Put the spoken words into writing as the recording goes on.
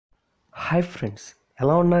Hi friends,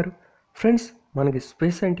 ఎలా ఉన్నారు friends? మనకి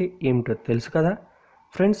స్పేస్ అంటే ఏమిటో తెలుసు కదా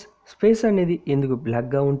ఫ్రెండ్స్. స్పేస్ అనేది ఎందుకు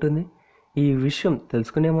బ్లాక్గా ఉంటుంది? ఈ విషయం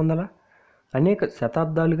తెలుసుకునే ముందల అనేక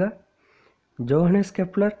శతాబ్దాలుగా జోహనెస్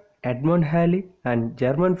Kepler, Edmund Haley and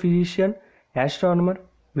German physician యాస్ట్రానమర్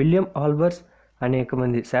William ఆల్బర్స్ అనేక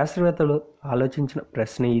మంది శాస్త్రవేత్తలు ఆలోచించిన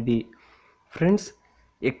ప్రశ్న ఇది ఫ్రెండ్స్.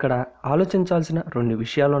 ఇక్కడ ఆలోచించాల్సిన రెండు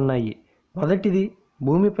విషయాలు ఉన్నాయి. మొదటిది,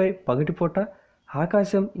 భూమిపై పగటిపూట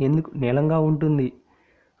ఆకాశం ఎందుకు నీలంగా ఉంటుంది?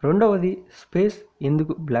 రెండవది, స్పేస్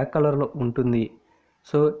ఎందుకు బ్లాక్ కలర్లో ఉంటుంది?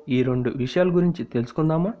 సో ఈ రెండు విషయాల గురించి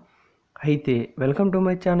తెలుసుకుందామా? అయితే welcome to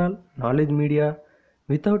my channel knowledge media.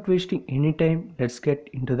 Without wasting any time, let's get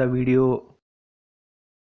in to the video.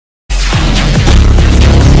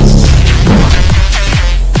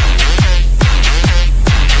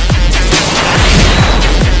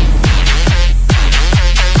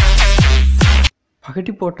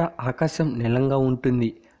 పగటిపూట ఆకాశం నీలంగా ఉంటుంది.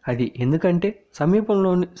 అది ఎందుకంటే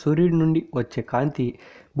సమీపంలోని సూర్యుడి నుండి వచ్చే కాంతి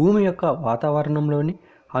భూమి యొక్క వాతావరణంలోని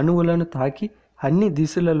అణువులను తాకి అన్ని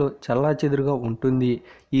దిశలలో చెల్లాచెదురుగా ఉంటుంది.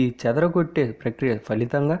 ఈ చెదరగొట్టే ప్రక్రియ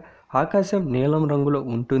ఫలితంగా ఆకాశం నీలం రంగులో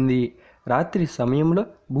ఉంటుంది. రాత్రి సమయంలో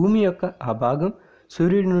భూమి యొక్క ఆ భాగం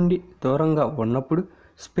సూర్యుడి నుండి దూరంగా ఉన్నప్పుడు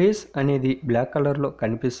స్పేస్ అనేది బ్లాక్ కలర్లో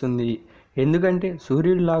కనిపిస్తుంది. ఎందుకంటే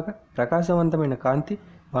సూర్యుడిలాగా ప్రకాశవంతమైన కాంతి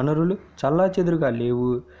వనరులు చల్లాచెదురుగా లేవు.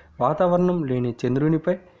 వాతావరణం లేని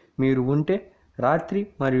చంద్రునిపై మీరు ఉంటే రాత్రి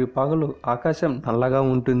మరియు పగలు ఆకాశం నల్లగా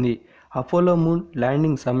ఉంటుంది. అపోలో మూన్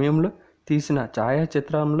ల్యాండింగ్ సమయంలో తీసిన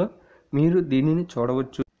ఛాయాచిత్రంలో మీరు దీనిని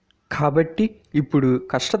చూడవచ్చు. కాబట్టి ఇప్పుడు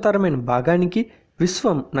కష్టతరమైన భాగానికి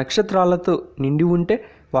విశ్వం నక్షత్రాలతో నిండి ఉంటే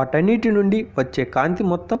వాటన్నిటి నుండి వచ్చే కాంతి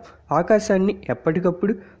మొత్తం ఆకాశాన్ని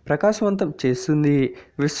ఎప్పటికప్పుడు ప్రకాశవంతం చేస్తుంది.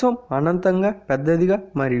 విశ్వం అనంతంగా పెద్దదిగా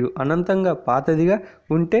మరియు అనంతంగా పాతదిగా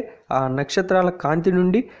ఉంటే ఆ నక్షత్రాల కాంతి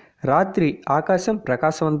నుండి రాత్రి ఆకాశం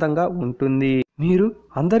ప్రకాశవంతంగా ఉంటుంది. మీరు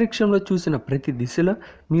అంతరిక్షంలో చూసిన ప్రతి దిశలో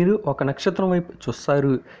మీరు ఒక నక్షత్రం వైపు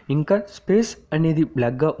చూస్తారు. ఇంకా స్పేస్ అనేది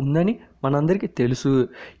బ్లాక్గా ఉందని మనందరికీ తెలుసు.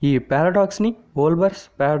 ఈ పారాడాక్స్ని ఓల్బర్స్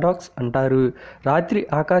పారాడాక్స్ అంటారు. రాత్రి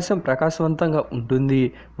ఆకాశం ప్రకాశవంతంగా ఉంటుంది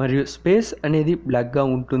మరియు స్పేస్ అనేది బ్లాక్గా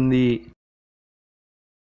ఉంటుంది.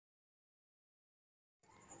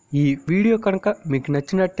 ఈ వీడియో కనుక మీకు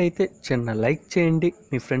నచ్చినట్టయితే చిన్న లైక్ చేయండి.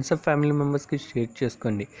 మీ ఫ్రెండ్స్ అండ్ ఫ్యామిలీ మెంబర్స్కి షేర్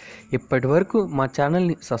చేసుకోండి. ఇప్పటి వరకు మా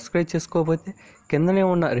ఛానల్ని సబ్స్క్రైబ్ చేసుకోకపోతే కిందనే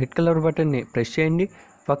ఉన్న రెడ్ కలర్ బటన్ని ప్రెస్ చేయండి.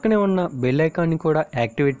 పక్కనే ఉన్న బెల్ ఐకాన్ని కూడా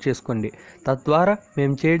యాక్టివేట్ చేసుకోండి. తద్వారా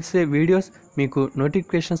మేము చేసే వీడియోస్ మీకు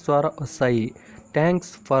నోటిఫికేషన్స్ ద్వారా వస్తాయి.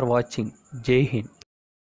 Thanks for watching. జై హింద్.